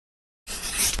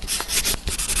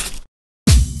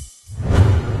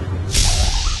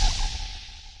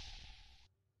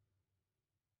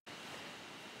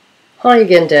Hi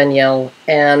again, Danielle,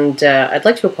 and I'd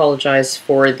like to apologize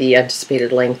for the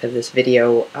anticipated length of this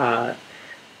video.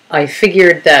 I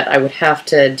figured that I would have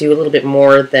to do a little bit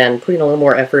more than put in a little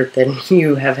more effort than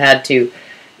you have had to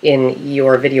in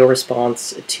your video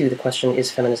response to the question, is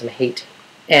feminism hate?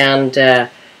 And I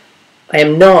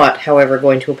am not, however,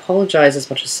 going to apologize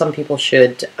as much as some people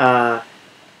should.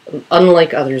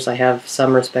 Unlike others, I have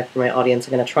some respect for my audience.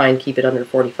 I'm going to try and keep it under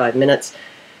 45 minutes,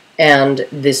 and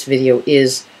this video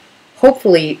is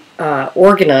hopefully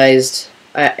organized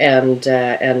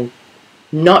and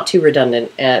not too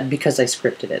redundant because I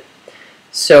scripted it.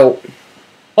 So,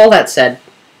 all that said,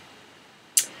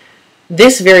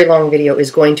 this very long video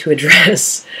is going to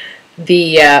address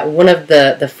the one of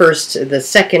the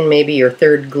second maybe or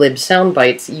third glib sound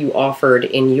bites you offered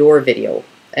in your video,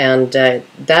 and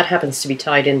that happens to be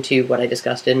tied into what I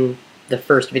discussed in the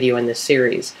first video in this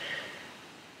series,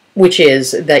 which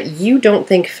is that you don't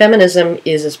think feminism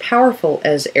is as powerful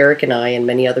as Eric and I and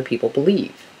many other people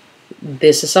believe.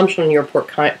 This assumption on your part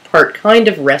kind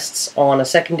of rests on a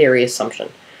secondary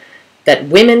assumption, that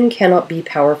women cannot be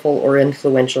powerful or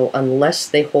influential unless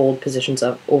they hold positions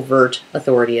of overt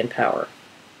authority and power.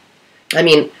 I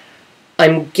mean,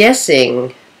 I'm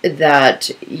guessing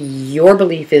that your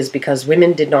belief is because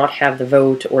women did not have the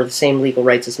vote or the same legal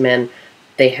rights as men,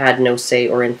 they had no say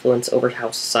or influence over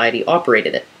how society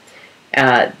operated it.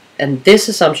 And this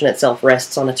assumption itself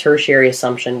rests on a tertiary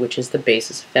assumption, which is the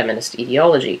basis of feminist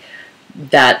ideology,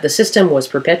 that the system was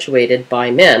perpetuated by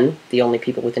men, the only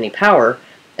people with any power,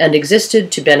 and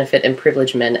existed to benefit and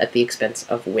privilege men at the expense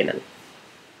of women.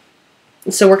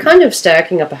 So we're kind of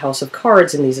stacking up a house of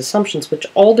cards in these assumptions, which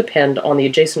all depend on the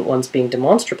adjacent ones being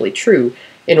demonstrably true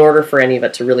in order for any of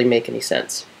it to really make any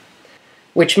sense.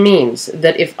 Which means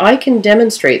that if I can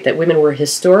demonstrate that women were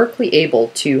historically able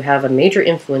to have a major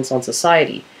influence on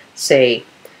society, say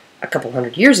a couple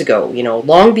hundred years ago, you know,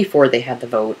 long before they had the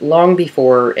vote, long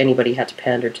before anybody had to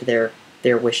pander to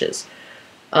their wishes,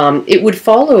 it would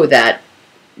follow that,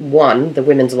 one, the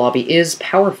women's lobby is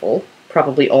powerful,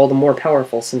 probably all the more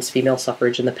powerful since female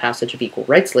suffrage and the passage of equal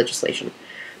rights legislation,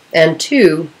 and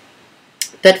two,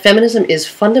 that feminism is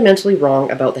fundamentally wrong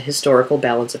about the historical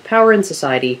balance of power in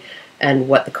society and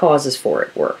what the causes for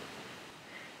it were.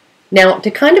 Now, to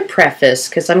kind of preface,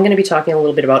 because I'm going to be talking a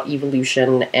little bit about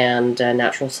evolution and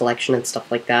natural selection and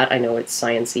stuff like that. I know it's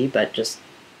science-y, but just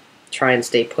try and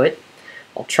stay put.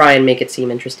 I'll try and make it seem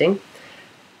interesting.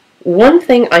 One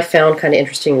thing I found kind of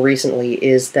interesting recently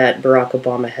is that Barack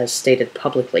Obama has stated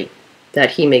publicly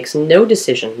that he makes no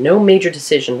decision, no major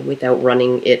decision, without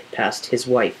running it past his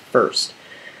wife first.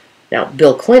 Now,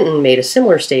 Bill Clinton made a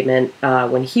similar statement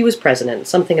when he was president,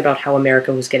 something about how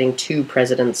America was getting 2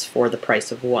 presidents for the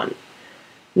price of 1.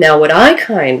 Now, what I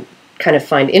kind of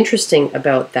find interesting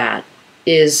about that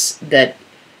is that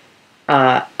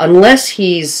unless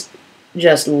he's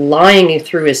just lying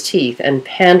through his teeth and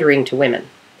pandering to women,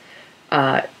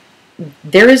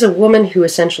 there is a woman who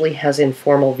essentially has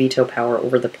informal veto power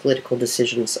over the political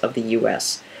decisions of the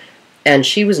U.S., and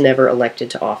she was never elected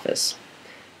to office.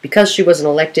 Because she wasn't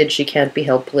elected, she can't be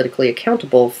held politically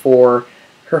accountable for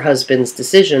her husband's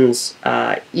decisions,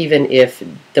 even if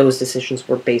those decisions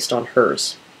were based on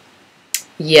hers.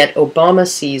 Yet Obama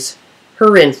sees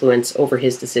her influence over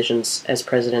his decisions as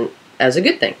president as a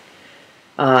good thing,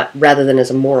 rather than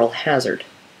as a moral hazard.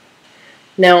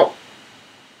 Now,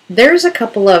 there's a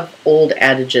couple of old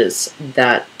adages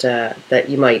that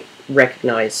you might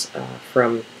recognize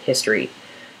from history.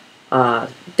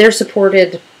 They're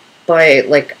supported by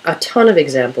like a ton of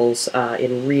examples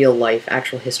in real life,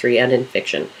 actual history, and in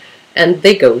fiction. And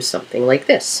they go something like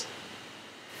this.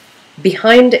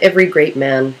 Behind every great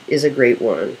man is a great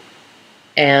woman.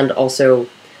 And also,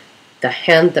 the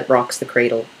hand that rocks the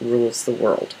cradle rules the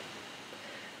world.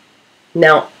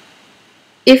 Now,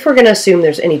 if we're going to assume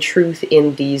there's any truth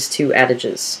in these 2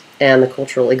 adages and the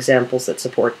cultural examples that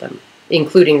support them,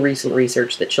 including recent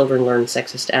research that children learn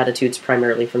sexist attitudes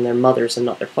primarily from their mothers and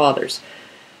not their fathers,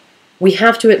 we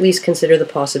have to at least consider the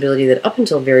possibility that up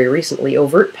until very recently,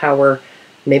 overt power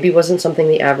maybe wasn't something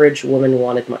the average woman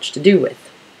wanted much to do with.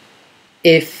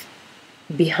 If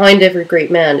behind every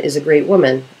great man is a great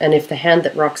woman, and if the hand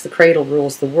that rocks the cradle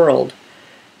rules the world,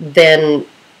 then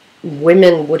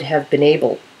women would have been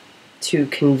able to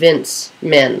convince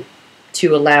men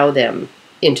to allow them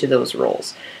into those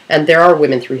roles. And there are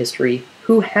women through history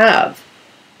who have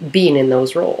been in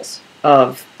those roles,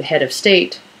 of the head of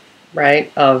state,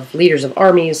 right, of leaders of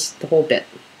armies, the whole bit.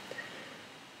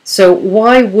 So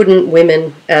why wouldn't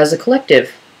women as a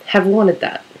collective have wanted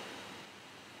that?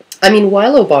 I mean,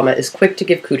 while Obama is quick to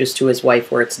give kudos to his wife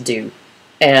where it's due,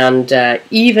 and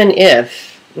even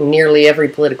if nearly every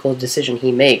political decision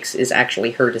he makes is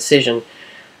actually her decision,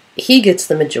 he gets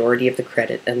the majority of the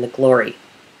credit and the glory.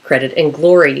 Credit and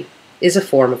glory is a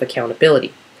form of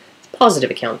accountability. It's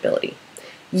positive accountability.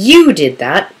 You did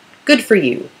that. Good for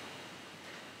you.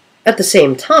 At the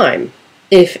same time,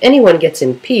 if anyone gets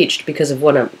impeached because of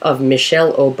one of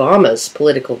Michelle Obama's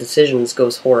political decisions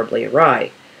goes horribly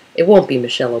awry, it won't be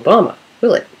Michelle Obama,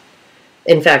 will it?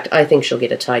 In fact, I think she'll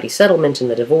get a tidy settlement in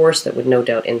the divorce that would no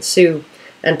doubt ensue,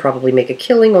 and probably make a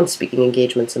killing on speaking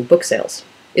engagements and book sales.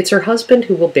 It's her husband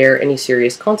who will bear any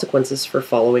serious consequences for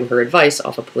following her advice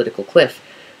off a political cliff,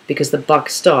 because the buck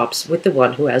stops with the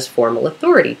one who has formal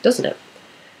authority, doesn't it?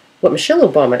 What Michelle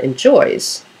Obama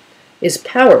enjoys is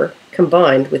power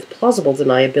combined with plausible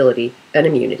deniability and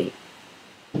immunity.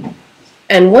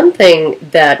 And one thing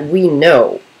that we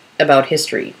know about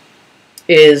history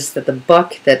is that the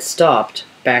buck that stopped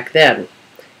back then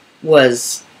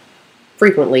was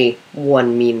frequently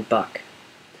one mean buck.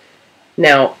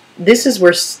 Now, this is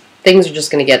where things are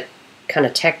just going to get kind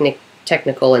of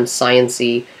technical and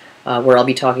science-y, where I'll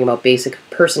be talking about basic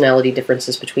personality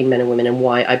differences between men and women and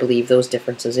why I believe those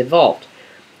differences evolved.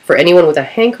 For anyone with a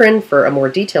hankering for a more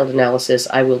detailed analysis,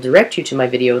 I will direct you to my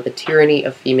video, The Tyranny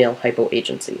of Female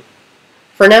Hypoagency.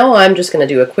 For now, I'm just going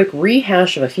to do a quick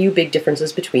rehash of a few big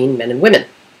differences between men and women.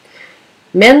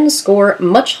 Men score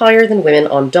much higher than women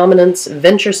on dominance,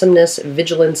 venturesomeness,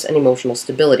 vigilance, and emotional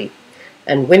stability,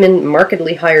 and women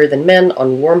markedly higher than men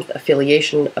on warmth,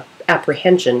 affiliation,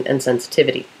 apprehension, and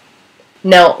sensitivity.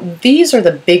 Now, these are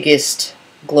the biggest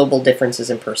global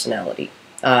differences in personality.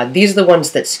 These are the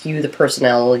ones that skew the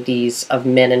personalities of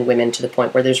men and women to the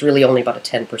point where there's really only about a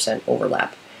 10%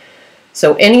 overlap.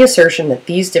 So any assertion that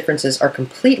these differences are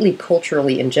completely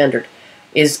culturally engendered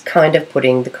is kind of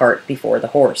putting the cart before the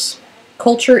horse.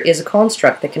 Culture is a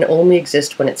construct that can only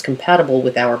exist when it's compatible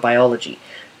with our biology,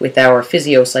 with our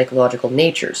physio-psychological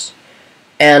natures.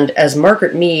 And as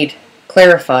Margaret Mead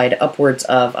clarified upwards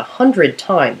of 100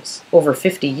 times over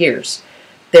 50 years,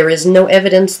 there is no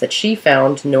evidence that she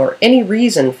found, nor any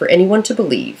reason for anyone to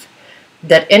believe,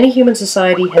 that any human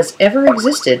society has ever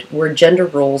existed where gender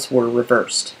roles were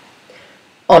reversed.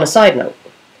 On a side note,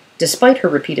 despite her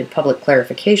repeated public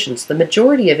clarifications, the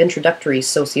majority of introductory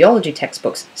sociology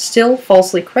textbooks still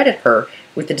falsely credit her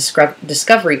with the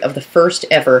discovery of the first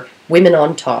ever women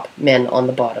on top, men on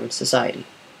the bottom society.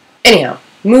 Anyhow,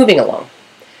 moving along.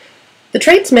 The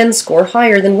traits men score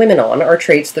higher than women on are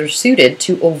traits that are suited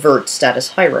to overt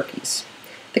status hierarchies.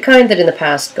 The kind that in the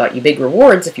past got you big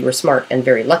rewards if you were smart and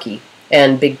very lucky,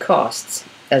 and big costs,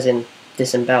 as in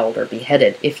disemboweled or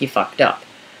beheaded if you fucked up.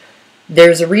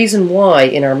 There's a reason why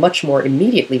in our much more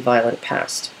immediately violent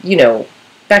past, you know,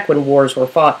 back when wars were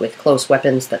fought with close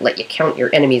weapons that let you count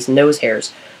your enemy's nose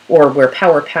hairs, or where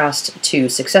power passed to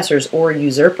successors or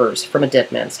usurpers from a dead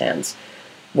man's hands,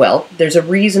 well, there's a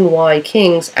reason why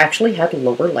kings actually had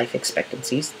lower life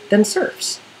expectancies than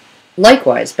serfs.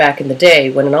 Likewise, back in the day,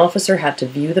 when an officer had to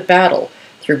view the battle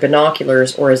through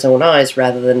binoculars or his own eyes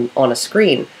rather than on a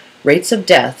screen, rates of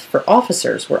death for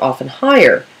officers were often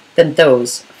higher than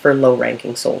those for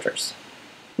low-ranking soldiers.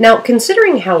 Now,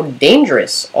 considering how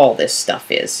dangerous all this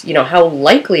stuff is, you know, how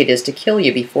likely it is to kill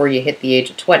you before you hit the age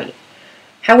of 20,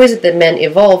 how is it that men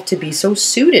evolved to be so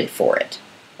suited for it?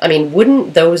 I mean,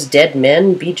 wouldn't those dead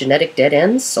men be genetic dead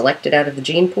ends selected out of the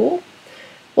gene pool?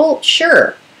 Well,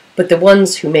 sure, but the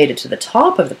ones who made it to the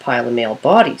top of the pile of male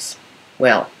bodies,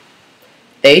 well,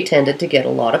 they tended to get a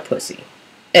lot of pussy,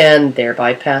 and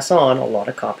thereby pass on a lot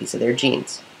of copies of their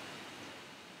genes.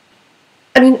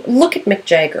 I mean, look at Mick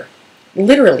Jagger.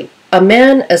 Literally, a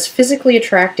man as physically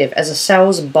attractive as a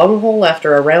sow's bunghole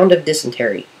after a round of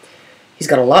dysentery. He's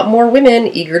got a lot more women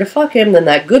eager to fuck him than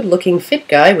that good-looking fit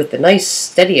guy with the nice,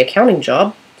 steady accounting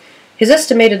job. His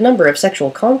estimated number of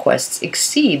sexual conquests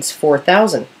exceeds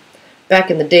 4,000. Back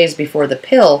in the days before the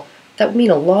pill, that would mean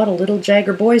a lot of little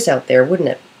Jagger boys out there, wouldn't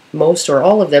it? Most or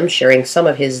all of them sharing some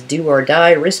of his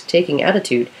do-or-die, risk-taking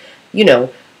attitude. You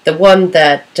know, the one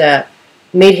that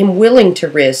made him willing to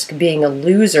risk being a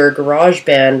loser garage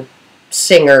band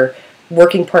singer,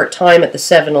 working part-time at the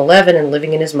 7-Eleven and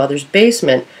living in his mother's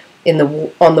basement,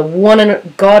 on the one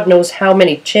and God knows how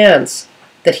many chance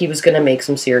that he was going to make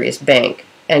some serious bank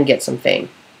and get some fame.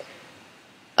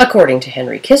 According to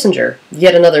Henry Kissinger,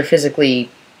 yet another physically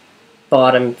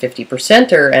bottom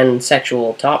 50%er and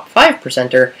sexual top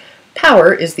 5%er,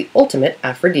 power is the ultimate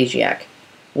aphrodisiac,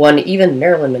 one even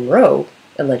Marilyn Monroe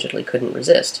allegedly couldn't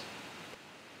resist.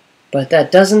 But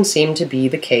that doesn't seem to be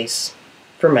the case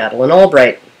for Madeleine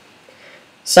Albright.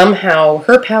 Somehow,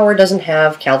 her power doesn't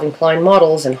have Calvin Klein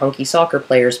models and hunky soccer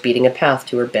players beating a path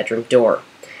to her bedroom door.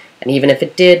 And even if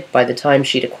it did, by the time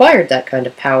she'd acquired that kind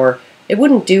of power, it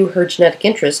wouldn't do her genetic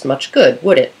interest much good,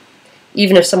 would it?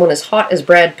 Even if someone as hot as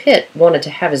Brad Pitt wanted to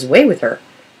have his way with her,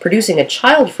 producing a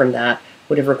child from that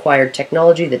would have required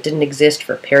technology that didn't exist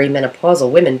for perimenopausal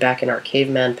women back in our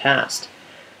caveman past.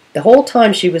 The whole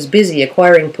time she was busy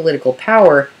acquiring political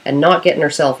power and not getting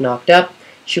herself knocked up,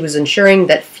 she was ensuring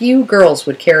that few girls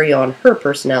would carry on her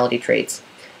personality traits.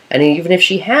 And even if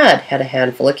she had a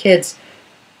handful of kids,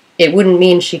 it wouldn't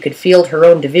mean she could field her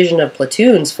own division of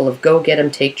platoons full of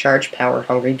go-get-'em-take-charge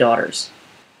power-hungry daughters.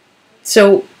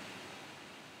 So,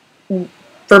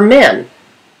 for men,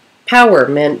 power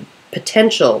meant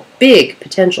potential, big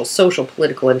potential social,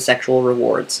 political, and sexual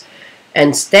rewards,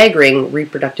 and staggering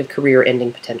reproductive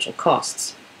career-ending potential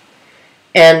costs.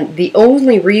 And the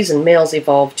only reason males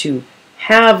evolved to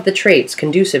have the traits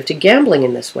conducive to gambling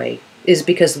in this way is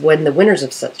because when the winners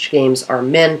of such games are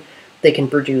men, they can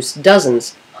produce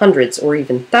dozens, hundreds, or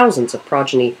even thousands of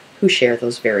progeny who share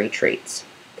those very traits.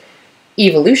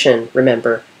 Evolution,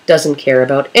 remember, doesn't care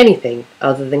about anything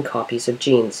other than copies of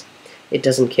genes. It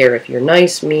doesn't care if you're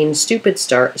nice, mean, stupid,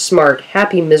 smart,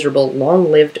 happy, miserable,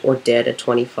 long-lived, or dead at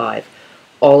 25.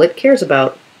 All it cares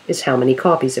about is how many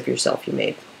copies of yourself you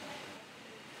made.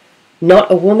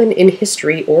 Not a woman in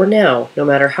history or now, no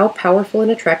matter how powerful and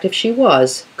attractive she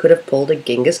was, could have pulled a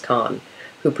Genghis Khan,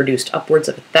 who produced upwards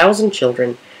of 1,000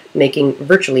 children, making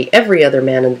virtually every other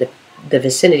man in the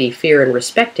vicinity fear and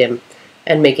respect him,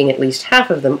 and making at least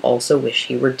half of them also wish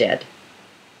he were dead.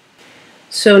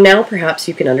 So now perhaps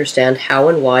you can understand how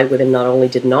and why women not only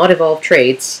did not evolve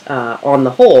traits, on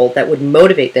the whole, that would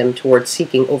motivate them towards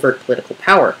seeking overt political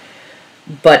power,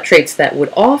 but traits that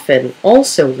would often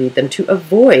also lead them to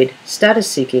avoid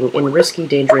status-seeking in risky,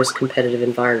 dangerous, competitive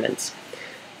environments.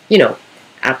 You know,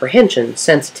 apprehension,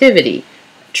 sensitivity,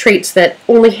 traits that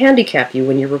only handicap you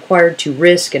when you're required to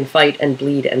risk and fight and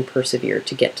bleed and persevere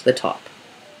to get to the top.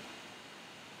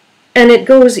 And it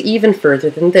goes even further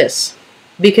than this,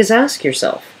 because ask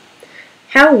yourself,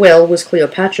 how well was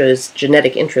Cleopatra's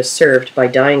genetic interest served by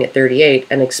dying at 38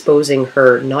 and exposing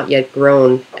her not yet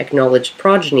grown, acknowledged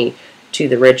progeny to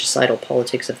the regicidal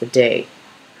politics of the day?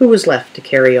 Who was left to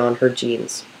carry on her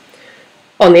genes?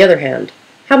 On the other hand,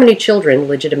 how many children,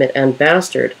 legitimate and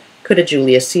bastard, could a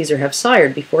Julius Caesar have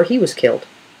sired before he was killed?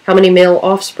 How many male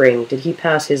offspring did he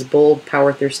pass his bold,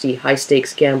 power-thirsty,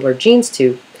 high-stakes gambler genes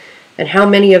to? And how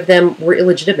many of them were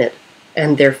illegitimate,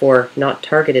 and therefore not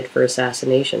targeted for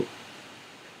assassination?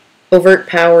 Overt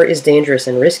power is dangerous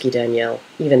and risky, Danielle,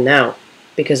 even now,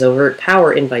 because overt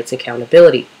power invites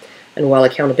accountability. And while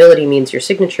accountability means your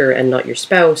signature and not your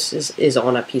spouse is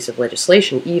on a piece of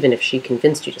legislation, even if she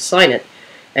convinced you to sign it,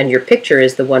 and your picture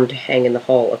is the one to hang in the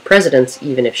Hall of Presidents,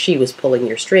 even if she was pulling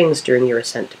your strings during your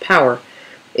ascent to power,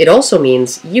 it also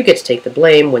means you get to take the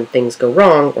blame when things go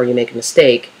wrong or you make a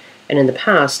mistake, and in the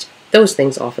past, those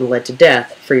things often led to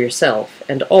death for yourself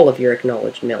and all of your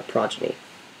acknowledged male progeny.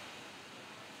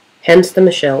 Hence the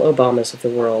Michelle Obamas of the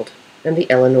world, and the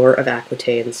Eleanor of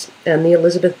Aquitaines, and the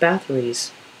Elizabeth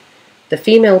Bathory's. The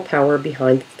female power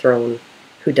behind the throne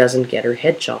who doesn't get her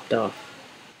head chopped off.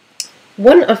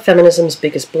 One of feminism's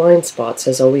biggest blind spots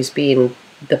has always been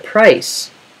the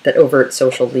price that overt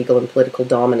social, legal, and political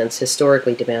dominance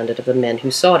historically demanded of the men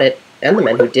who sought it, and the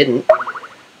men who didn't.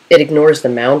 It ignores the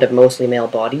mound of mostly male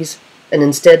bodies, and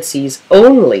instead sees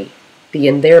only the,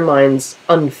 in their minds,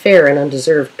 unfair and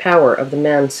undeserved power of the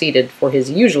man seated for his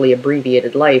usually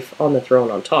abbreviated life on the throne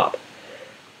on top.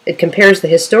 It compares the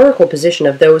historical position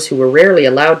of those who were rarely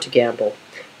allowed to gamble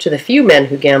to the few men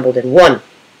who gambled and won,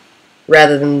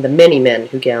 rather than the many men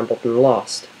who gambled and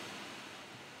lost.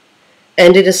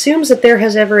 And it assumes that there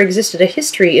has ever existed a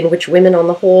history in which women on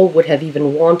the whole would have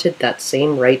even wanted that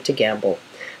same right to gamble,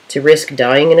 to risk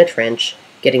dying in a trench,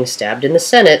 getting stabbed in the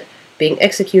Senate, being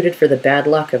executed for the bad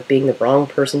luck of being the wrong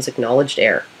person's acknowledged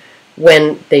heir,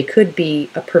 when they could be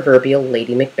a proverbial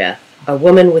Lady Macbeth, a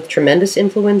woman with tremendous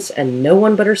influence and no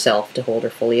one but herself to hold her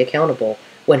fully accountable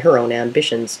when her own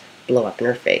ambitions blow up in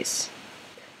her face.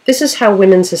 This is how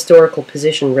women's historical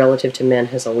position relative to men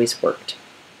has always worked.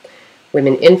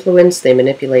 Women influence, they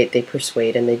manipulate, they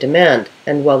persuade, and they demand,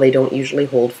 and while they don't usually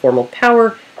hold formal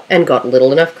power and got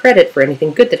little enough credit for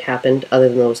anything good that happened other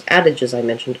than those adages I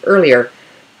mentioned earlier,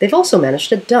 they've also managed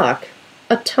to duck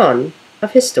a ton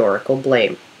of historical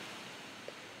blame.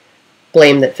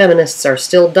 Blame that feminists are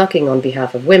still ducking on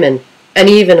behalf of women, and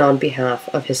even on behalf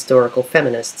of historical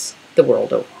feminists the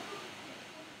world over.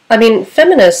 I mean,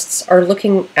 feminists are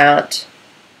looking at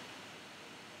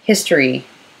history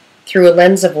through a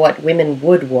lens of what women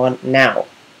would want now,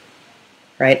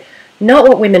 right? Not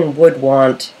what women would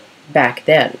want back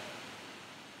then,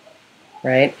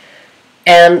 right?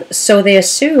 And so they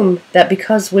assume that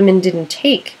because women didn't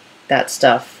take that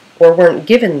stuff or weren't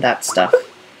given that stuff,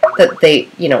 that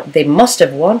they must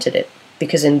have wanted it,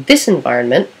 because in this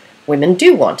environment, women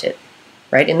do want it,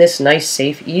 right? In this nice,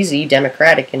 safe, easy,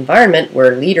 democratic environment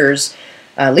where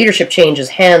leadership changes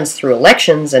hands through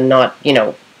elections and not,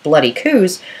 bloody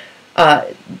coups,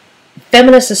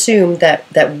 feminists assume that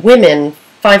women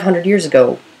 500 years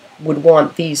ago would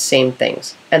want these same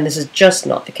things, and this is just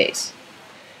not the case.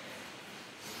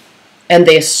 And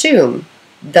they assume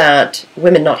that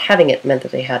women not having it meant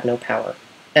that they had no power,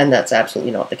 and that's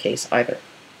absolutely not the case either.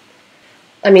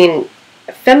 I mean,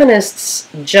 feminists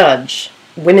judge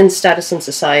women's status in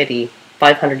society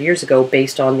 500 years ago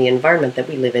based on the environment that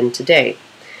we live in today.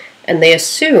 And they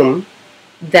assume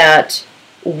that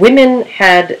women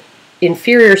had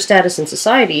inferior status in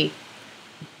society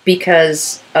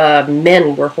because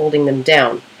men were holding them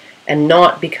down, and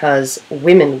not because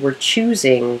women were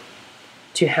choosing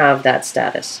to have that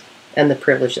status and the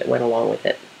privilege that went along with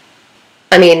it.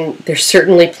 I mean, there's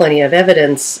certainly plenty of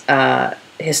evidence,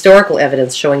 historical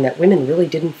evidence, showing that women really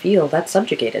didn't feel that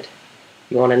subjugated.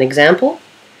 You want an example?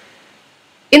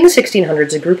 In the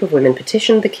 1600s, a group of women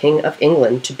petitioned the King of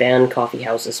England to ban coffee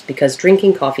houses because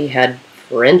drinking coffee had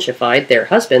Frenchified their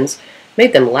husbands,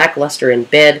 made them lackluster in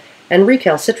bed, and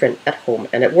recalcitrant at home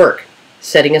and at work.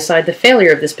 Setting aside the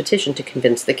failure of this petition to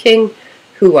convince the king,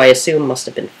 who I assume must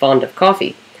have been fond of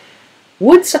coffee,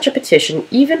 would such a petition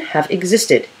even have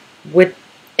existed? Would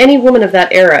any woman of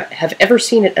that era have ever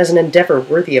seen it as an endeavor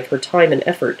worthy of her time and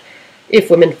effort, if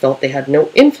women felt they had no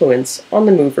influence on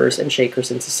the movers and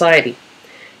shakers in society?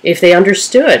 If they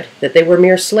understood that they were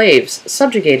mere slaves,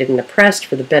 subjugated and oppressed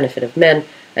for the benefit of men,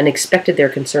 and expected their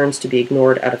concerns to be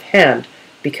ignored out of hand,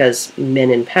 because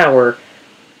men in power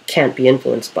can't be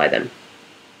influenced by them.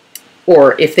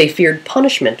 Or if they feared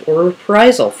punishment or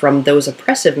reprisal from those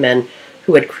oppressive men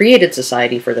who had created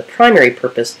society for the primary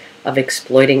purpose of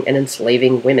exploiting and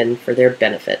enslaving women for their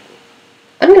benefit.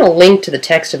 I'm going to link to the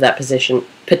text of that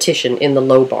petition in the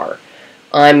low bar.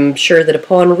 I'm sure that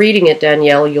upon reading it,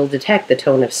 Danielle, you'll detect the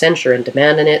tone of censure and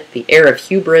demand in it, the air of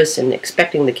hubris and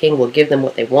expecting the king will give them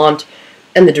what they want,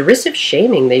 and the derisive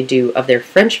shaming they do of their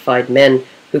Frenchified men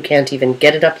who can't even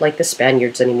get it up like the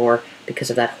Spaniards anymore because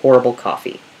of that horrible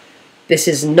coffee. This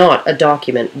is not a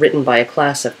document written by a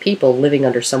class of people living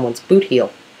under someone's boot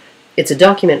heel. It's a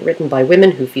document written by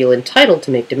women who feel entitled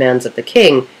to make demands of the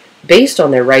king based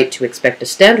on their right to expect a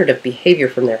standard of behavior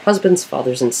from their husbands,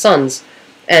 fathers, and sons,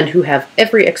 and who have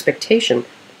every expectation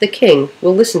that the king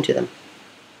will listen to them.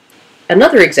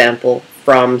 Another example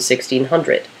from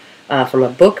 1600, from a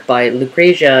book by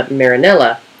Lucrezia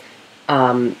Marinella,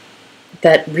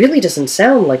 that really doesn't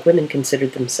sound like women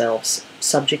considered themselves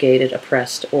subjugated,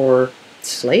 oppressed, or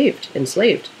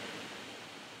enslaved.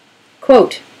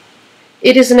 Quote,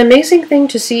 "It is an amazing thing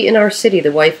to see in our city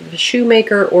the wife of a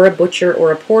shoemaker or a butcher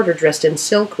or a porter dressed in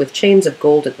silk with chains of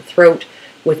gold at the throat,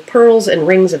 with pearls and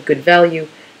rings of good value,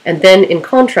 and then, in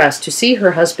contrast, to see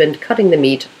her husband cutting the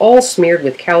meat, all smeared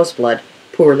with cow's blood,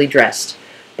 poorly dressed.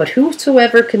 But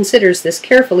whosoever considers this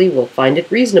carefully will find it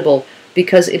reasonable,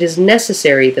 because it is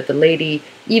necessary that the lady,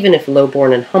 even if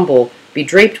low-born and humble, be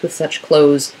draped with such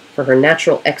clothes for her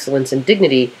natural excellence and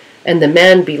dignity, and the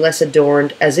man be less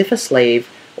adorned as if a slave,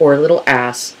 or a little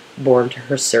ass born to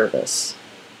her service."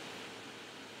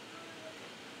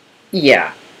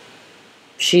 Yeah,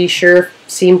 she sure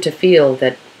seemed to feel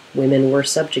that women were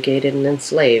subjugated and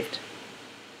enslaved.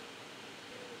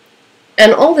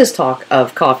 And all this talk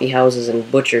of coffee houses and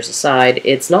butchers aside,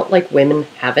 it's not like women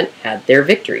haven't had their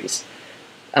victories.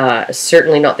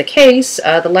 Certainly not the case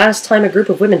the last time a group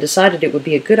of women decided it would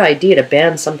be a good idea to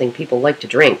ban something people like to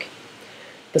drink.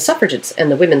 The suffragettes and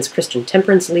the Women's Christian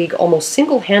Temperance League almost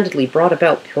single-handedly brought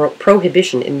about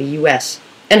prohibition in the U.S.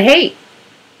 And hey,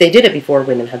 they did it before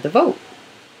women had the vote.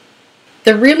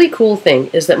 The really cool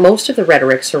thing is that most of the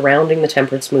rhetoric surrounding the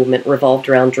temperance movement revolved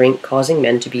around drink causing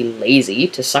men to be lazy,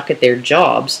 to suck at their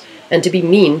jobs, and to be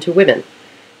mean to women.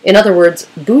 In other words,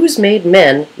 booze made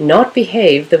men not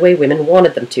behave the way women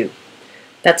wanted them to.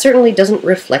 That certainly doesn't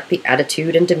reflect the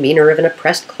attitude and demeanor of an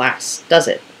oppressed class, does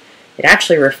it? It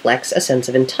actually reflects a sense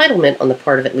of entitlement on the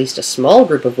part of at least a small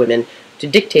group of women to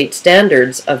dictate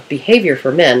standards of behavior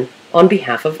for men on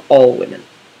behalf of all women.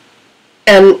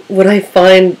 And what I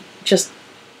find just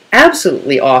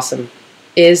absolutely awesome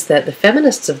is that the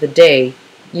feminists of the day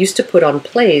used to put on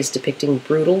plays depicting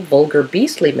brutal, vulgar,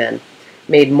 beastly men,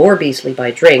 made more beastly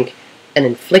by drink, and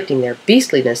inflicting their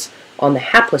beastliness on the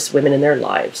hapless women in their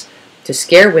lives, to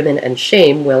scare women and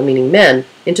shame well-meaning men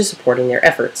into supporting their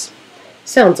efforts.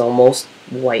 Sounds almost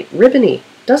white ribbony,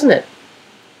 doesn't it?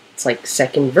 It's like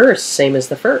second verse, same as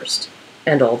the first.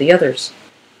 and all the others.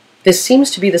 This seems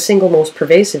to be the single most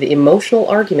pervasive emotional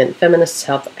argument feminists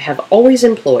have always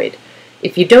employed.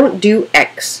 If you don't do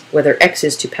X, whether X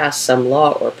is to pass some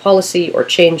law or policy, or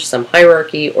change some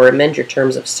hierarchy, or amend your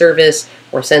terms of service,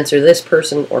 or censor this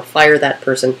person, or fire that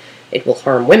person, it will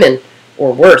harm women,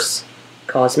 or worse,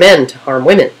 cause men to harm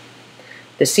women.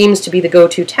 This seems to be the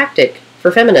go-to tactic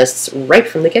for feminists right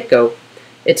from the get-go.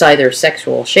 It's either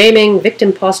sexual shaming,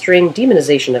 victim posturing,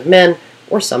 demonization of men,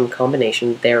 or some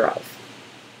combination thereof.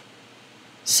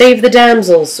 Save the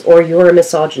damsels, or you're a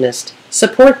misogynist.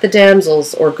 Support the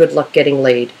damsels, or good luck getting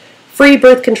laid. Free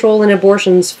birth control and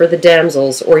abortions for the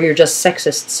damsels, or you're just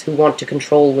sexists who want to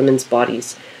control women's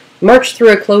bodies. March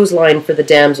through a clothesline for the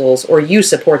damsels, or you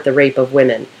support the rape of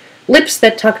women. Lips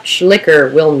that touch liquor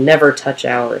will never touch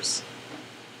ours.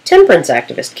 Temperance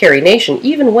activist Carrie Nation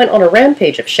even went on a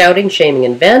rampage of shouting, shaming,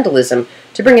 and vandalism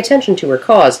to bring attention to her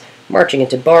cause, marching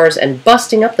into bars and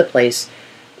busting up the place.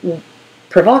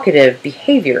 Provocative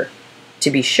behavior,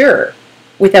 to be sure,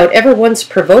 without ever once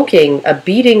provoking a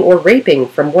beating or raping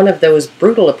from one of those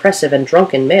brutal, oppressive, and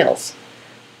drunken males.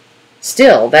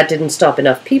 Still, that didn't stop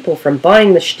enough people from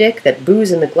buying the shtick that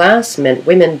booze in the glass meant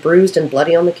women bruised and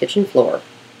bloody on the kitchen floor.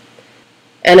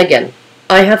 And again,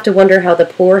 I have to wonder how the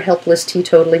poor, helpless,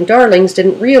 teetotaling darlings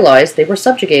didn't realize they were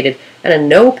subjugated and in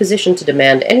no position to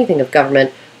demand anything of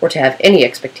government or to have any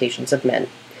expectations of men.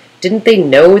 Didn't they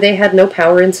know they had no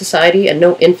power in society and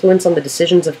no influence on the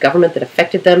decisions of government that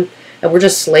affected them, and were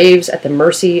just slaves at the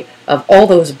mercy of all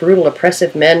those brutal,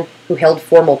 oppressive men who held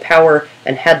formal power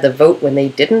and had the vote when they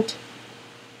didn't?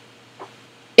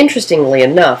 Interestingly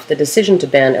enough, the decision to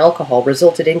ban alcohol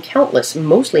resulted in countless,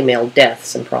 mostly male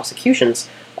deaths and prosecutions,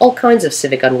 all kinds of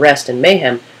civic unrest and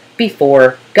mayhem,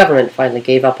 before government finally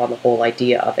gave up on the whole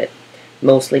idea of it.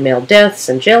 Mostly male deaths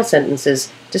and jail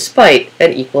sentences, despite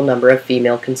an equal number of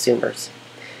female consumers.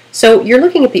 So you're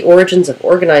looking at the origins of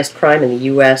organized crime in the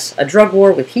U.S., a drug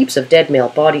war with heaps of dead male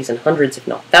bodies and hundreds if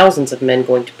not thousands of men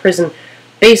going to prison,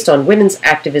 based on women's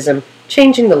activism,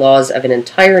 changing the laws of an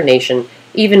entire nation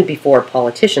even before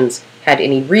politicians had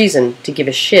any reason to give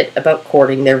a shit about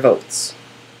courting their votes.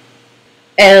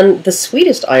 And the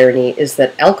sweetest irony is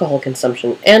that alcohol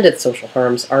consumption and its social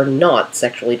harms are not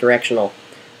sexually directional.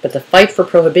 But the fight for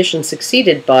prohibition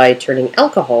succeeded by turning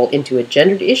alcohol into a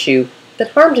gendered issue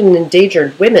that harmed and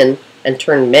endangered women and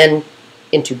turned men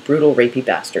into brutal, rapey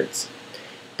bastards.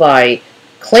 By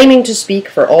claiming to speak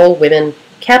for all women,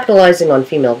 capitalizing on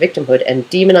female victimhood, and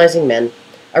demonizing men,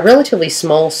 a relatively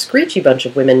small, screechy bunch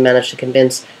of women managed to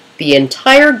convince the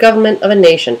entire government of a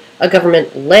nation, a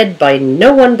government led by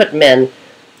no one but men,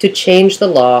 to change the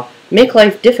law, make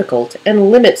life difficult,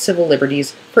 and limit civil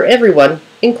liberties for everyone,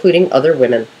 including other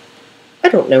women. I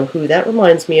don't know who that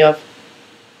reminds me of.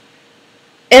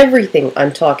 Everything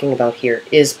I'm talking about here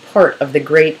is part of the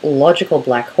great logical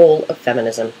black hole of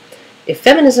feminism. If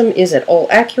feminism is at all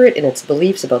accurate in its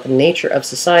beliefs about the nature of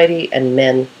society and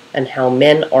men and how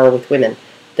men are with women,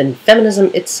 then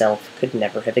feminism itself could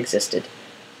never have existed.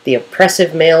 The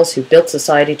oppressive males who built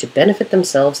society to benefit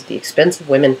themselves at the expense of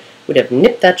women would have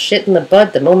nipped that shit in the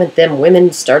bud the moment them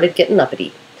women started getting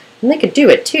uppity. And they could do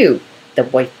it, too. The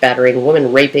wife-battering,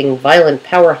 woman-raping, violent,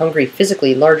 power-hungry,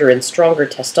 physically larger and stronger,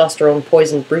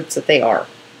 testosterone-poisoned brutes that they are.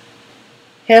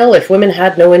 Hell, if women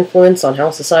had no influence on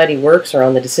how society works or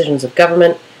on the decisions of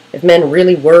government, if men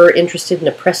really were interested in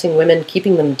oppressing women,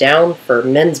 keeping them down for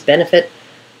men's benefit,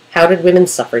 how did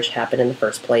women's suffrage happen in the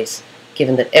first place,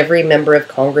 given that every member of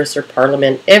Congress or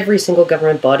Parliament, every single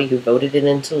government body who voted it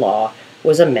into law,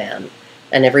 was a man,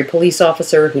 and every police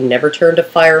officer who never turned a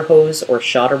fire hose or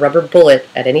shot a rubber bullet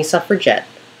at any suffragette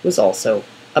was also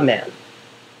a man.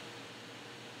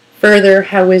 Further,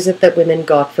 how is it that women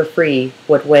got for free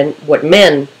what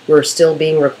men were still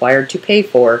being required to pay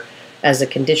for as a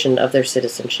condition of their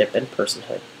citizenship and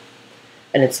personhood?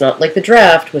 And it's not like the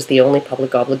draft was the only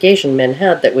public obligation men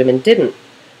had that women didn't.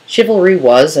 Chivalry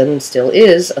was, and still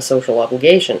is, a social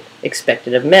obligation,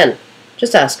 expected of men.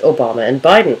 Just ask Obama and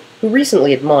Biden, who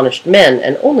recently admonished men,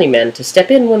 and only men, to step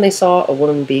in when they saw a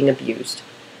woman being abused.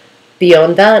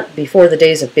 Beyond that, before the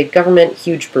days of big government,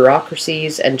 huge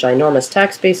bureaucracies, and ginormous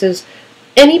tax bases,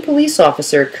 any police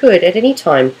officer could, at any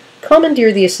time,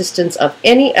 commandeer the assistance of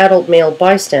any adult male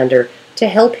bystander to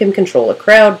help him control a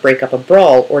crowd, break up a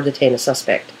brawl, or detain a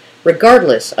suspect,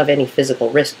 regardless of any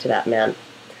physical risk to that man.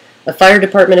 A fire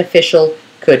department official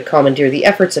could commandeer the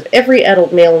efforts of every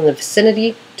adult male in the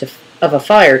vicinity of a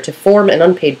fire to form an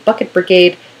unpaid bucket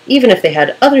brigade, even if they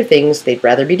had other things they'd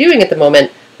rather be doing at the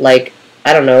moment, like,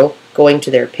 I don't know, going to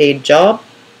their paid job.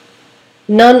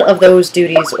 None of those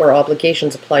duties or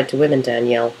obligations applied to women,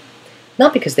 Danielle.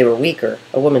 Not because they were weaker,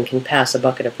 a woman can pass a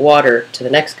bucket of water to the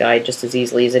next guy just as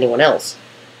easily as anyone else,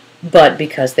 but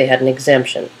because they had an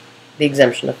exemption, the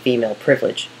exemption of female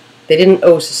privilege. They didn't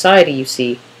owe society, you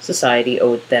see, society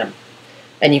owed them.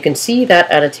 And you can see that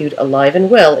attitude alive and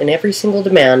well in every single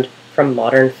demand from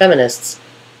modern feminists.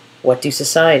 What do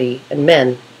society and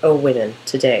men owe women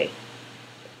today?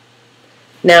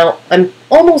 Now, I'm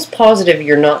almost positive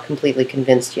you're not completely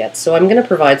convinced yet, so I'm going to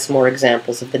provide some more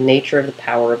examples of the nature of the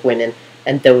power of women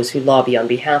and those who lobby on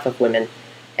behalf of women,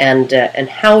 and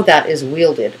how that is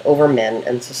wielded over men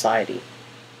and society.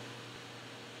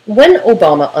 When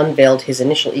Obama unveiled his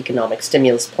initial economic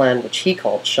stimulus plan, which he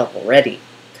called Shovel Ready,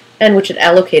 and which had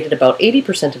allocated about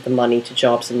 80% of the money to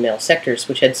jobs in male sectors,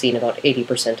 which had seen about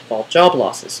 80% of all job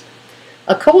losses,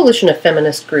 a coalition of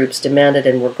feminist groups demanded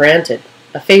and were granted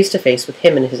a face-to-face with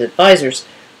him and his advisors,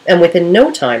 and within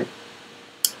no time,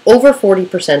 over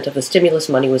 40% of the stimulus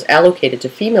money was allocated to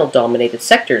female-dominated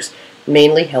sectors,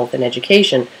 mainly health and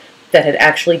education, that had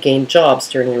actually gained jobs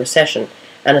during the recession,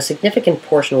 and a significant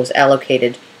portion was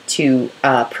allocated to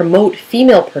promote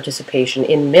female participation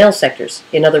in male sectors,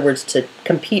 in other words, to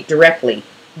compete directly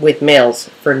with males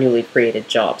for newly created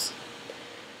jobs.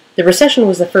 The recession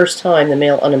was the first time the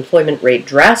male unemployment rate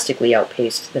drastically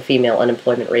outpaced the female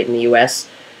unemployment rate in the U.S.,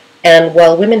 and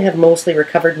while women have mostly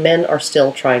recovered, men are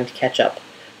still trying to catch up.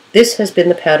 This has been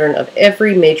the pattern of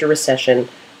every major recession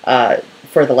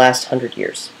for the last 100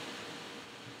 years.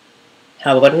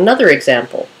 How about another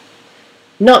example?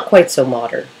 Not quite so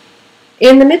modern.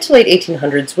 In the mid to late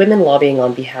 1800s, women lobbying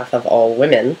on behalf of all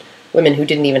women, women who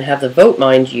didn't even have the vote,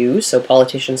 mind you, so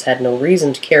politicians had no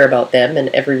reason to care about them and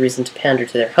every reason to pander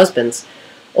to their husbands,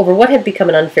 over what had become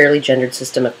an unfairly gendered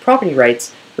system of property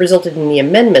rights, resulted in the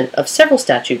amendment of several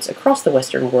statutes across the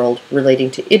Western world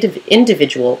relating to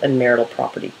individual and marital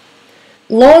property.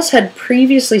 Laws had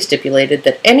previously stipulated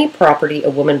that any property a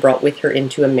woman brought with her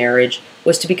into a marriage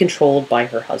was to be controlled by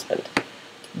her husband.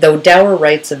 Though dower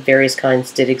rights of various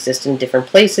kinds did exist in different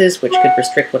places, which could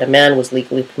restrict what a man was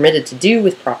legally permitted to do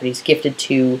with properties gifted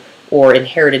to or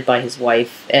inherited by his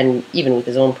wife, and even with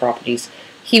his own properties,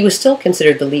 he was still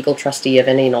considered the legal trustee of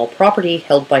any and all property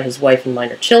held by his wife and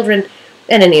minor children,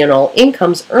 and any and all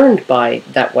incomes earned by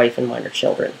that wife and minor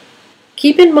children.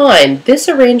 Keep in mind, this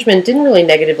arrangement didn't really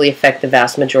negatively affect the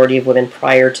vast majority of women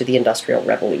prior to the Industrial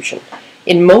Revolution.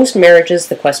 In most marriages,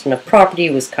 the question of property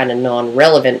was kind of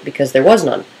non-relevant because there was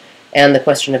none, and the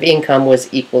question of income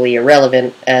was equally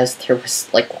irrelevant as there was,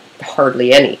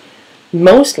 hardly any.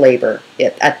 Most labor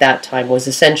at that time was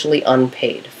essentially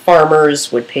unpaid.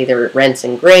 Farmers would pay their rents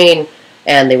in grain,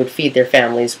 and they would feed their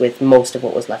families with most of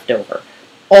what was left over.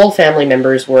 All family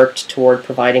members worked toward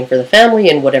providing for the family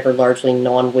in whatever largely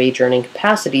non-wage earning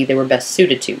capacity they were best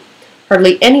suited to.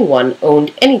 Hardly anyone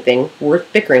owned anything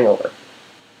worth bickering over.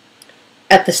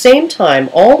 At the same time,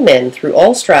 all men, through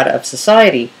all strata of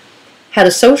society, had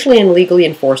a socially and legally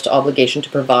enforced obligation to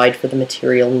provide for the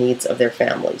material needs of their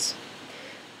families.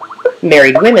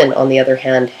 Married women, on the other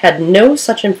hand, had no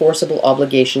such enforceable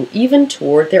obligation even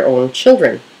toward their own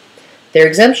children. Their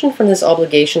exemption from this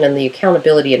obligation and the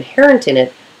accountability inherent in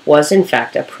it was, in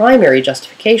fact, a primary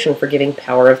justification for giving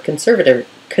power of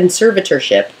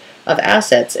conservatorship of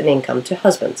assets and income to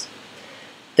husbands.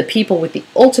 The people with the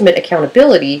ultimate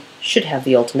accountability should have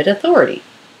the ultimate authority.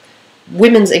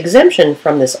 Women's exemption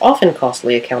from this often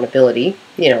costly accountability,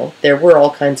 there were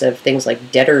all kinds of things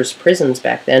like debtors' prisons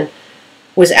back then,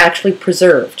 was actually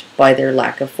preserved by their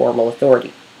lack of formal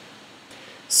authority.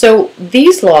 So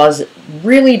these laws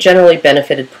really generally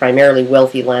benefited primarily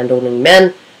wealthy landowning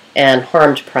men and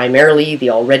harmed primarily the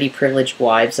already privileged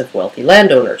wives of wealthy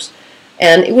landowners.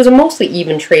 And it was a mostly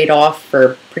even trade-off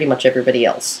for pretty much everybody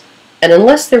else. And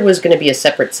unless there was going to be a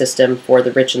separate system for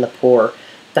the rich and the poor,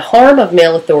 the harm of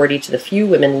male authority to the few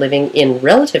women living in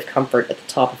relative comfort at the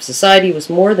top of society was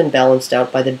more than balanced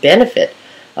out by the benefit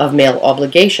of male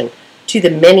obligation to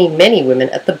the many, many women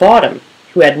at the bottom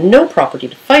who had no property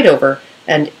to fight over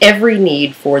and every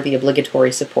need for the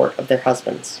obligatory support of their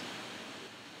husbands.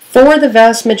 For the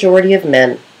vast majority of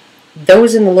men,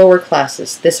 those in the lower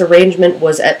classes, this arrangement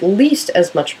was at least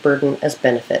as much burden as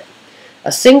benefit.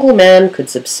 A single man could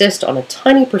subsist on a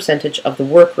tiny percentage of the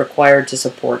work required to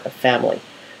support a family,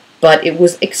 but it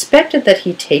was expected that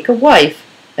he take a wife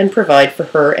and provide for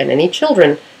her and any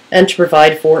children, and to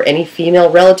provide for any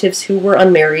female relatives who were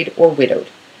unmarried or widowed.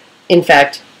 In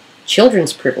fact,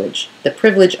 children's privilege, the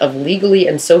privilege of legally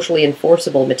and socially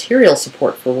enforceable material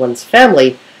support for one's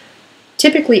family,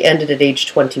 typically ended at age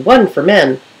 21 for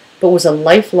men, but was a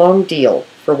lifelong deal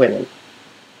for women.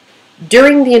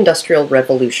 During the Industrial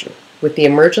Revolution, with the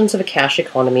emergence of a cash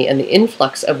economy and the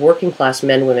influx of working-class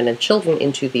men, women, and children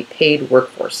into the paid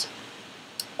workforce.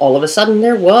 All of a sudden,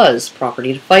 there was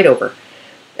property to fight over,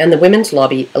 and the women's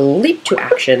lobby leaped to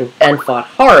action and fought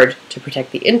hard to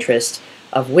protect the interest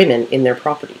of women in their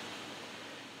property.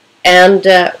 And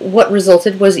what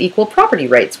resulted was equal property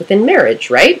rights within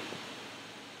marriage, right?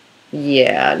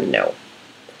 Yeah, no.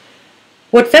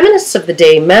 What feminists of the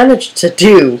day managed to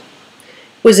do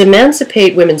was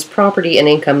emancipate women's property and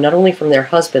income not only from their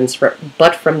husbands,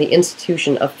 but from the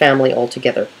institution of family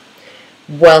altogether,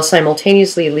 while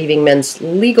simultaneously leaving men's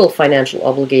legal financial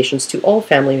obligations to all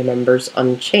family members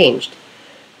unchanged.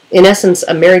 In essence,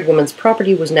 a married woman's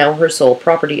property was now her sole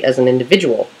property as an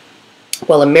individual,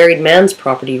 while a married man's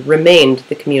property remained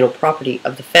the communal property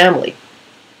of the family.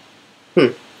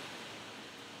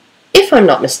 If I'm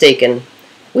not mistaken,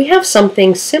 we have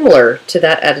something similar to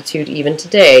that attitude even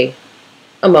today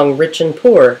among rich and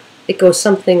poor. It goes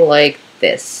something like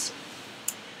this.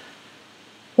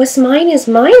 What's mine is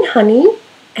mine, honey,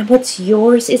 and what's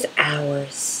yours is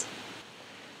ours.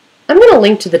 I'm going to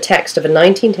link to the text of a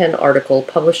 1910 article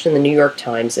published in the New York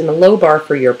Times in the low bar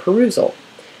for your perusal.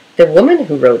 The woman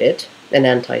who wrote it, an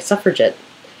anti-suffragette,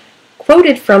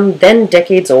 quoted from then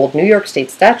decades-old New York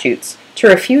State statutes to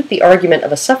refute the argument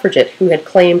of a suffragette who had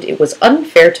claimed it was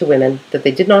unfair to women that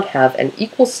they did not have an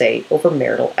equal say over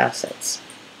marital assets.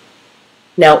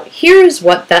 Now, here is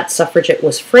what that suffragette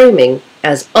was framing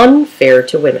as unfair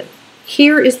to women.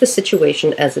 Here is the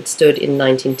situation as it stood in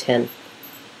 1910.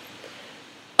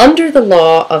 Under the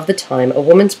law of the time, a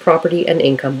woman's property and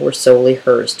income were solely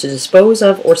hers, to dispose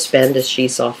of or spend as she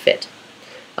saw fit.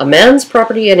 A man's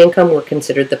property and income were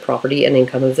considered the property and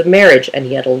income of the marriage, and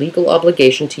he had a legal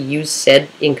obligation to use said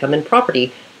income and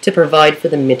property to provide for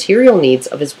the material needs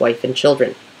of his wife and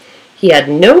children. He had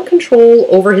no control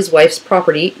over his wife's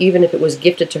property, even if it was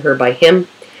gifted to her by him.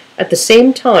 At the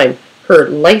same time, her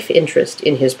life interest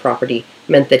in his property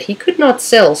meant that he could not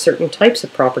sell certain types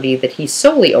of property that he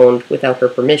solely owned without her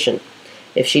permission.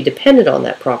 If she depended on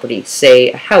that property, say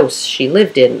a house she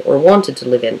lived in or wanted to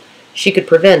live in, she could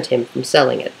prevent him from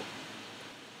selling it.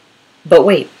 But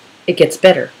wait, it gets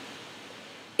better.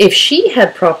 If she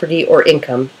had property or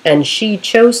income, and she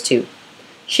chose to,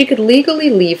 she could legally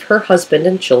leave her husband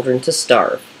and children to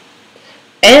starve.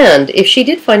 And if she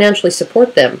did financially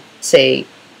support them, say,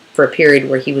 for a period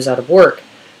where he was out of work,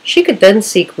 she could then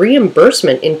seek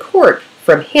reimbursement in court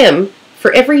from him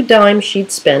for every dime she'd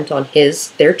spent on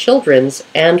his, their children's,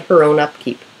 and her own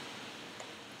upkeep.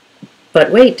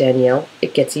 But wait, Danielle,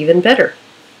 it gets even better.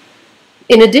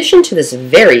 In addition to this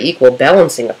very equal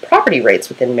balancing of property rights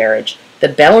within marriage, the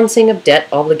balancing of debt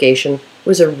obligation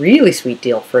was a really sweet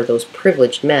deal for those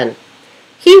privileged men.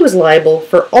 He was liable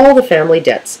for all the family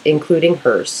debts, including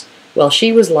hers, while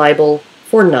she was liable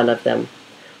for none of them.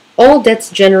 All debts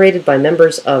generated by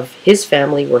members of his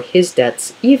family were his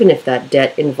debts, even if that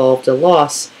debt involved a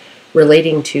loss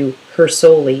relating to her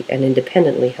solely and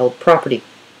independently held property.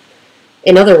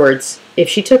 In other words, if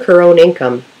she took her own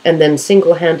income and then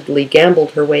single-handedly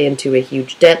gambled her way into a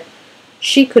huge debt,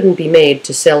 she couldn't be made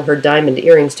to sell her diamond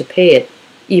earrings to pay it,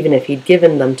 even if he'd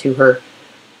given them to her,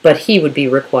 but he would be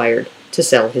required to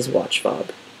sell his watch fob.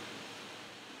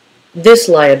 This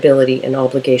liability and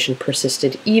obligation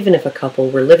persisted even if a couple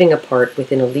were living apart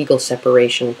within a legal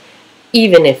separation,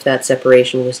 even if that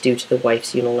separation was due to the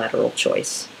wife's unilateral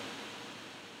choice.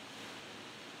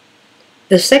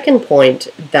 The second point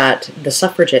that the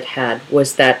suffragette had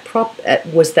was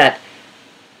that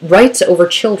rights over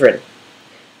children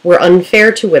were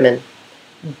unfair to women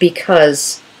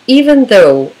because even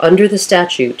though, under the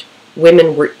statute,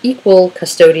 women were equal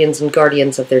custodians and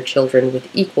guardians of their children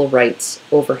with equal rights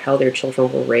over how their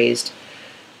children were raised,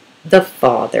 the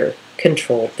father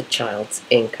controlled the child's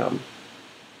income.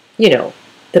 You know,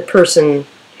 the person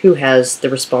who has the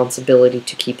responsibility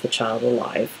to keep the child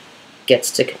alive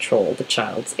gets to control the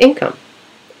child's income.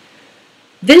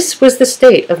 This was the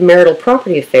state of marital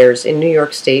property affairs in New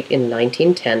York State in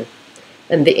 1910,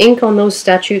 and the ink on those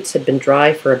statutes had been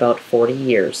dry for about 40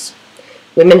 years.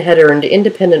 Women had earned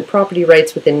independent property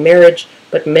rights within marriage,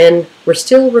 but men were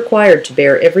still required to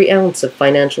bear every ounce of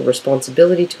financial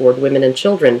responsibility toward women and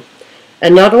children.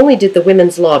 And not only did the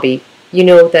women's lobby, you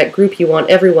know, that group you want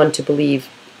everyone to believe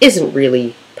isn't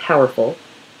really powerful,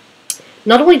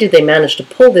 not only did they manage to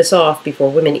pull this off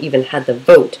before women even had the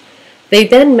vote, they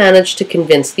then managed to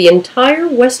convince the entire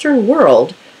Western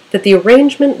world that the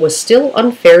arrangement was still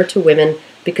unfair to women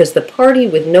because the party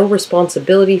with no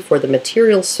responsibility for the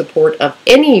material support of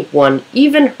anyone,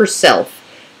 even herself,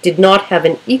 did not have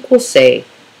an equal say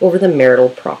over the marital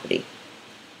property.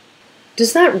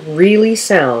 Does that really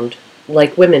sound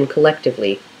like women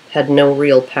collectively had no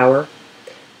real power?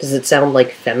 Does it sound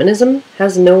like feminism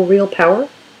has no real power?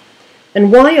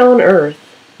 And why on earth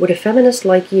would a feminist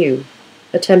like you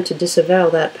attempt to disavow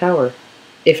that power,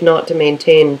 if not to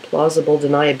maintain plausible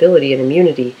deniability and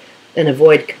immunity and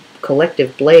avoid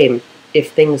collective blame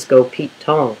if things go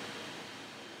Pete-tong?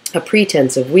 A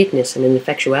pretense of weakness and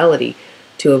ineffectuality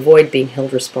to avoid being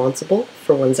held responsible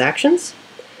for one's actions?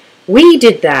 We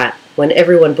did that when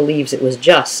everyone believes it was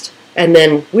just, and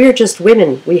then we're just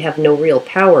women, we have no real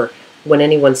power when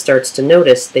anyone starts to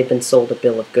notice they've been sold a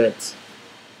bill of goods.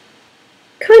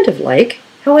 Kind of like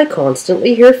how I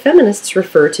constantly hear feminists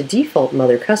refer to default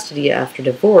mother custody after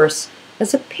divorce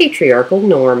as a patriarchal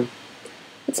norm.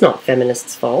 It's not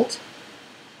feminists' fault,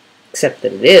 except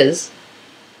that it is.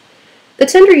 The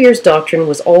tender years doctrine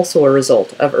was also a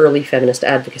result of early feminist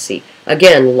advocacy,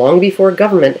 again long before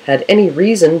government had any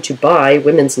reason to buy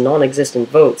women's non-existent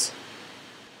votes.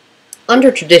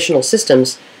 Under traditional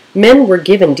systems, men were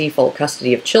given default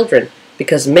custody of children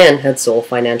because men had sole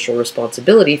financial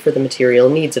responsibility for the material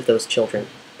needs of those children.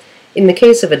 In the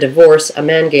case of a divorce, a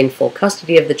man gained full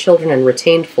custody of the children and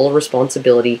retained full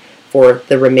responsibility for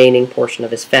the remaining portion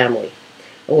of his family.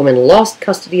 A woman lost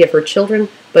custody of her children,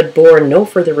 but bore no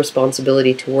further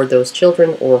responsibility toward those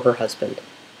children or her husband.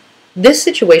 This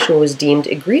situation was deemed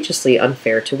egregiously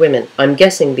unfair to women, I'm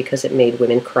guessing because it made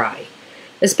women cry,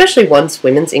 especially once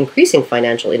women's increasing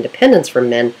financial independence from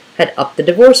men had upped the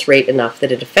divorce rate enough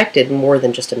that it affected more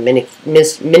than just a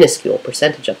minuscule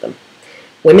percentage of them.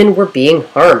 Women were being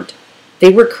harmed. They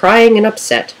were crying and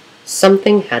upset.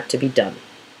 Something had to be done.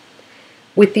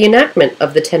 With the enactment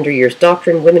of the tender years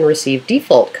doctrine, women received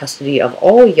default custody of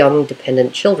all young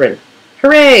dependent children.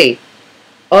 Hooray!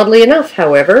 Oddly enough,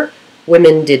 however,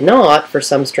 women did not, for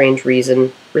some strange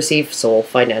reason, receive sole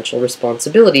financial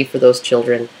responsibility for those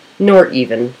children, nor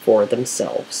even for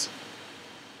themselves.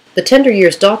 The tender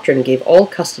years doctrine gave all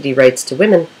custody rights to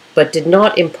women, but did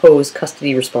not impose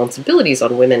custody responsibilities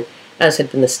on women, as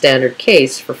had been the standard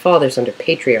case for fathers under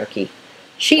patriarchy.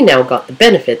 She now got the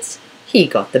benefits, he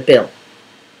got the bill.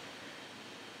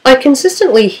 I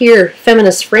consistently hear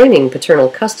feminists framing paternal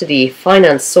custody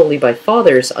financed solely by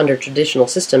fathers under traditional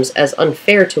systems as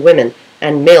unfair to women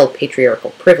and male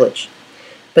patriarchal privilege.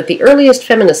 But the earliest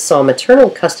feminists saw maternal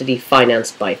custody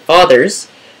financed by fathers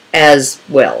as,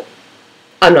 well,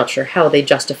 I'm not sure how they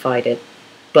justified it,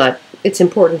 but it's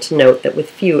important to note that with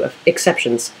few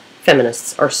exceptions,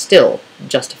 feminists are still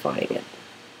justifying it.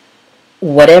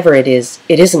 Whatever it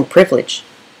isn't privilege.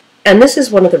 And this is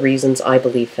one of the reasons I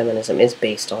believe feminism is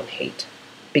based on hate.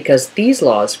 Because these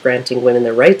laws granting women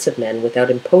the rights of men without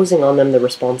imposing on them the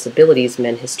responsibilities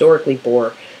men historically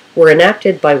bore were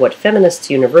enacted by what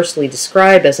feminists universally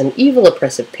describe as an evil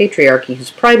oppressive patriarchy whose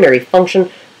primary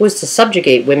function was to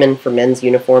subjugate women for men's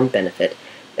uniform benefit,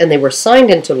 and they were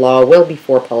signed into law well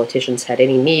before politicians had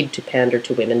any need to pander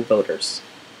to women voters.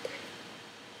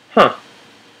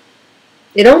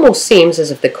 It almost seems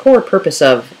as if the core purpose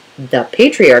of the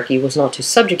patriarchy was not to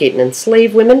subjugate and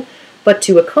enslave women, but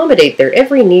to accommodate their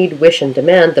every need, wish, and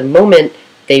demand the moment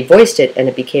they voiced it and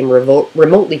it became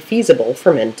remotely feasible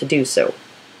for men to do so.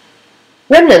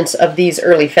 Remnants of these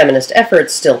early feminist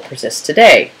efforts still persist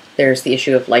today. There's the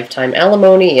issue of lifetime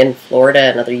alimony in Florida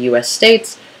and other U.S.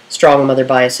 states, strong mother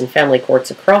bias in family courts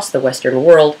across the Western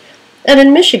world, and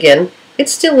in Michigan,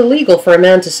 it's still illegal for a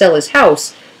man to sell his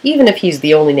house, even if he's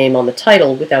the only name on the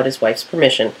title without his wife's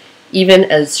permission, even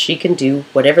as she can do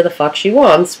whatever the fuck she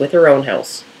wants with her own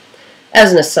house.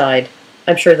 As an aside,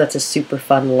 I'm sure that's a super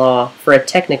fun law for a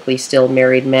technically still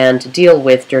married man to deal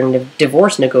with during the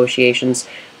divorce negotiations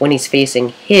when he's facing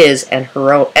his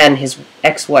and his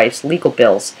ex-wife's legal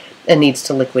bills and needs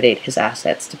to liquidate his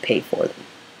assets to pay for them.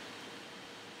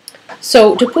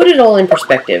 So, to put it all in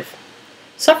perspective,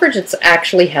 suffragists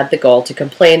actually had the gall to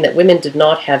complain that women did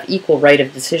not have equal right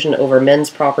of decision over men's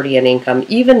property and income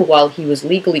even while he was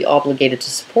legally obligated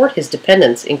to support his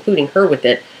dependents, including her with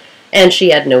it, and she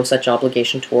had no such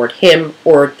obligation toward him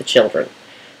or the children,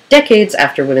 decades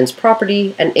after women's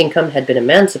property and income had been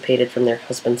emancipated from their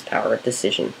husband's power of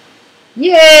decision.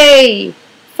 Yay!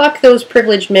 Fuck those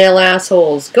privileged male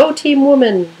assholes! Go Team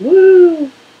Woman!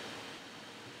 Woo!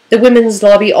 The women's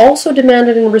lobby also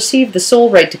demanded and received the sole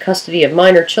right to custody of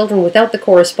minor children without the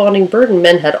corresponding burden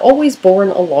men had always borne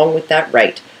along with that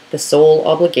right, the sole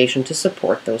obligation to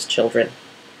support those children.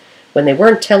 When they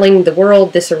weren't telling the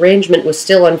world this arrangement was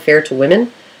still unfair to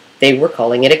women, they were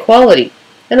calling it equality,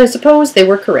 and I suppose they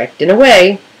were correct in a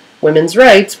way. Women's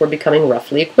rights were becoming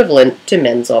roughly equivalent to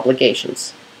men's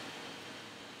obligations.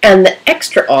 And the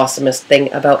extra awesomest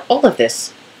thing about all of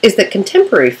this is that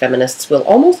contemporary feminists will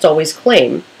almost always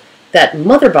claim that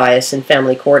mother bias in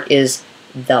family court is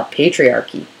the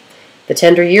patriarchy. The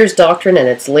tender years doctrine and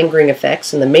its lingering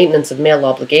effects and the maintenance of male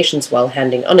obligations while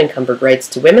handing unencumbered rights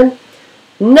to women,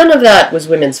 none of that was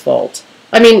women's fault.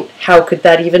 I mean, how could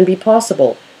that even be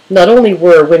possible? Not only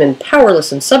were women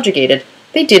powerless and subjugated,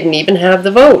 they didn't even have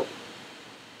the vote.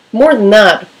 More than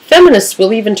that, feminists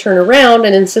will even turn around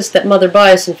and insist that mother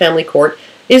bias in family court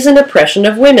is an oppression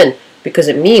of women, because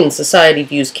it means society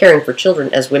views caring for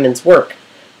children as women's work.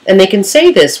 And they can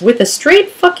say this with a straight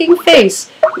fucking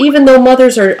face, even though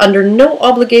mothers are under no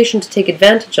obligation to take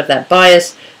advantage of that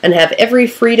bias and have every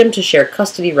freedom to share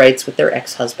custody rights with their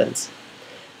ex-husbands.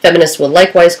 Feminists will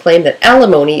likewise claim that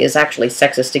alimony is actually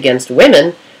sexist against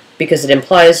women because it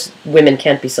implies women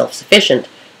can't be self-sufficient,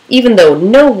 even though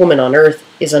no woman on earth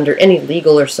is under any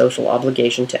legal or social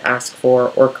obligation to ask for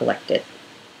or collect it.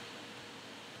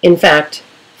 In fact,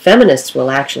 feminists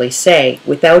will actually say,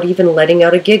 without even letting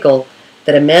out a giggle,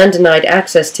 that a man denied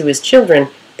access to his children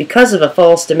because of a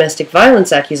false domestic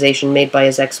violence accusation made by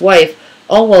his ex-wife,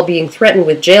 all while being threatened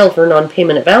with jail for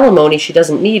non-payment of alimony she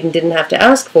doesn't need and didn't have to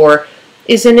ask for,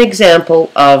 is an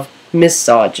example of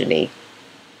misogyny.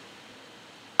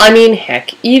 I mean,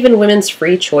 heck, even women's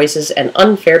free choices and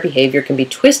unfair behavior can be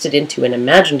twisted into an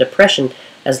imagined oppression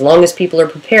as long as people are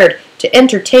prepared to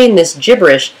entertain this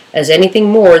gibberish as anything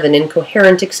more than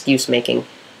incoherent excuse-making.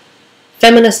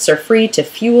 Feminists are free to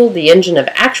fuel the engine of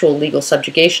actual legal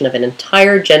subjugation of an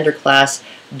entire gender class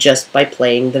just by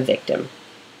playing the victim.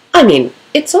 I mean,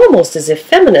 it's almost as if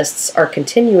feminists are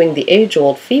continuing the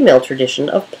age-old female tradition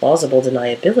of plausible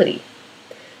deniability.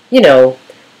 You know,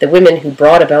 the women who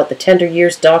brought about the tender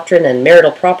years doctrine and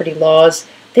marital property laws,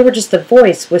 they were just the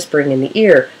voice whispering in the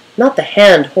ear, not the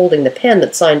hand holding the pen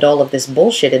that signed all of this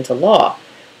bullshit into law.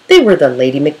 They were the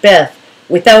Lady Macbeth,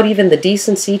 without even the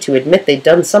decency to admit they'd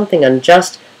done something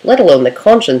unjust, let alone the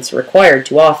conscience required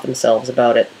to off themselves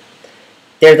about it.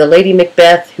 They're the Lady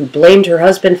Macbeth who blamed her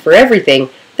husband for everything,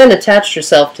 then attached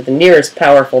herself to the nearest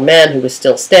powerful man who was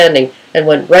still standing, and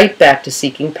went right back to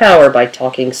seeking power by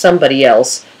talking somebody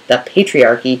else, the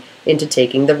patriarchy, into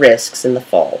taking the risks in the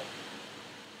fall.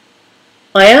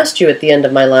 I asked you at the end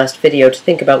of my last video to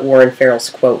think about Warren Farrell's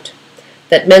quote,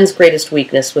 that men's greatest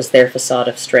weakness was their facade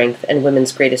of strength, and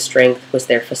women's greatest strength was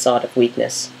their facade of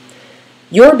weakness.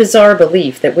 Your bizarre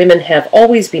belief that women have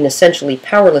always been essentially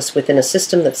powerless within a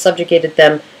system that subjugated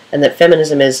them, and that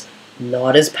feminism is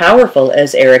not as powerful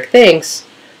as Eric thinks,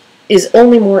 is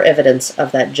only more evidence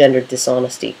of that gendered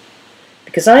dishonesty.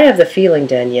 Because I have the feeling,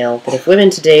 Danielle, that if women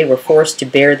today were forced to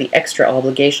bear the extra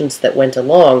obligations that went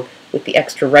along with the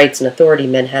extra rights and authority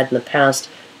men had in the past,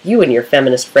 you and your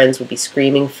feminist friends would be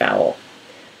screaming foul.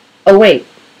 Oh wait,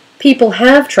 people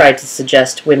have tried to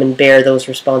suggest women bear those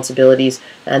responsibilities,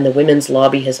 and the women's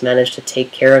lobby has managed to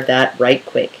take care of that right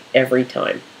quick, every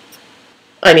time.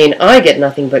 I mean, I get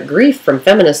nothing but grief from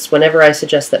feminists whenever I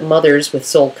suggest that mothers with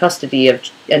sole custody of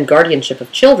and guardianship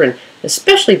of children,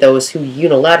 especially those who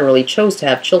unilaterally chose to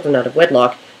have children out of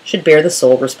wedlock, should bear the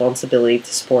sole responsibility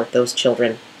to support those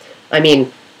children. I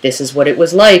mean, this is what it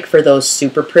was like for those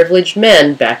super-privileged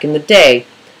men back in the day.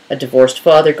 A divorced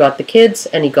father got the kids,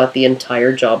 and he got the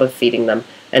entire job of feeding them,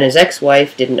 and his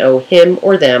ex-wife didn't owe him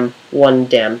or them one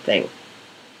damn thing.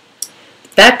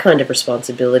 That kind of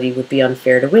responsibility would be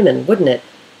unfair to women, wouldn't it?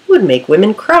 It would make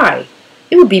women cry.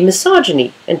 It would be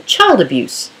misogyny and child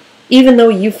abuse, even though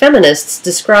you feminists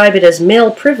describe it as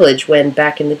male privilege when,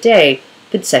 back in the day,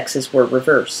 the sexes were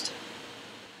reversed.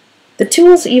 The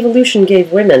tools evolution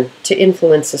gave women to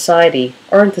influence society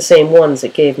aren't the same ones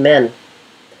it gave men.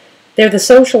 They're the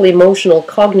social, emotional,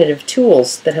 cognitive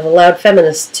tools that have allowed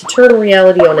feminists to turn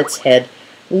reality on its head,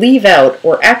 leave out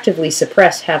or actively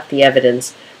suppress half the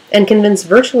evidence, and convince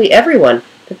virtually everyone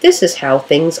that this is how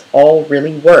things all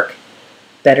really work.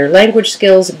 Better language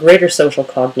skills, greater social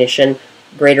cognition,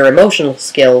 greater emotional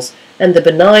skills, and the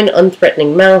benign,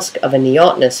 unthreatening mask of a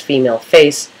neotenous female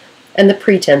face, and the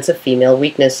pretense of female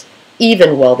weakness,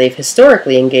 even while they've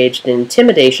historically engaged in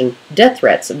intimidation, death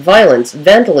threats, violence,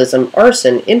 vandalism,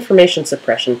 arson, information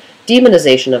suppression,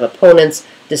 demonization of opponents,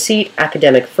 deceit,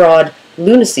 academic fraud,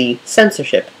 lunacy,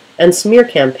 censorship, and smear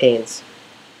campaigns.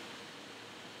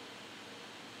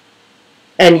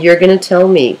 And you're going to tell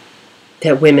me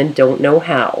that women don't know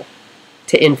how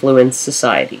to influence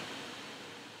society.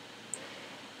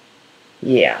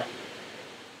 Yeah.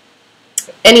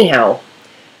 Anyhow,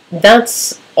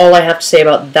 that's all I have to say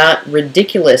about that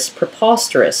ridiculous,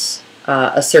 preposterous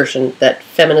assertion that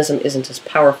feminism isn't as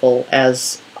powerful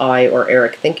as I or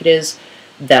Eric think it is,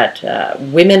 that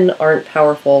women aren't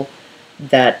powerful,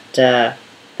 that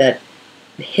that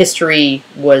history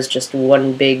was just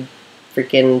one big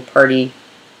freaking party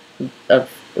of,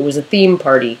 it was a theme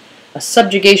party a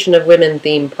subjugation of women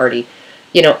theme party.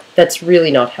 You know, that's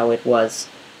really not how it was.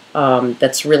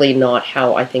 That's really not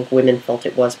how I think women felt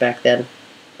it was back then.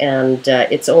 And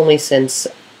it's only since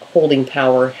holding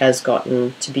power has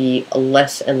gotten to be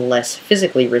less and less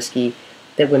physically risky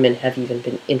that women have even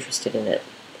been interested in it.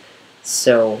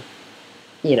 So,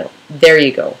 you know, there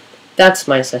you go. That's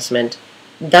my assessment.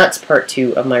 That's part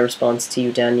 2 of my response to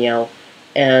you, Danielle.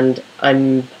 And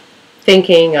I'm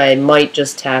thinking I might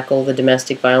just tackle the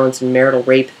domestic violence and marital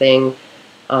rape thing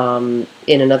in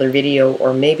another video,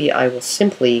 or maybe I will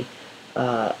simply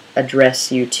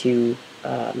address you to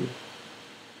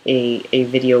a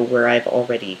video where I've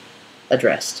already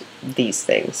addressed these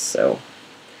things. So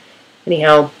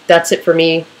anyhow, that's it for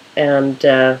me, and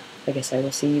I guess I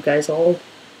will see you guys all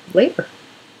later.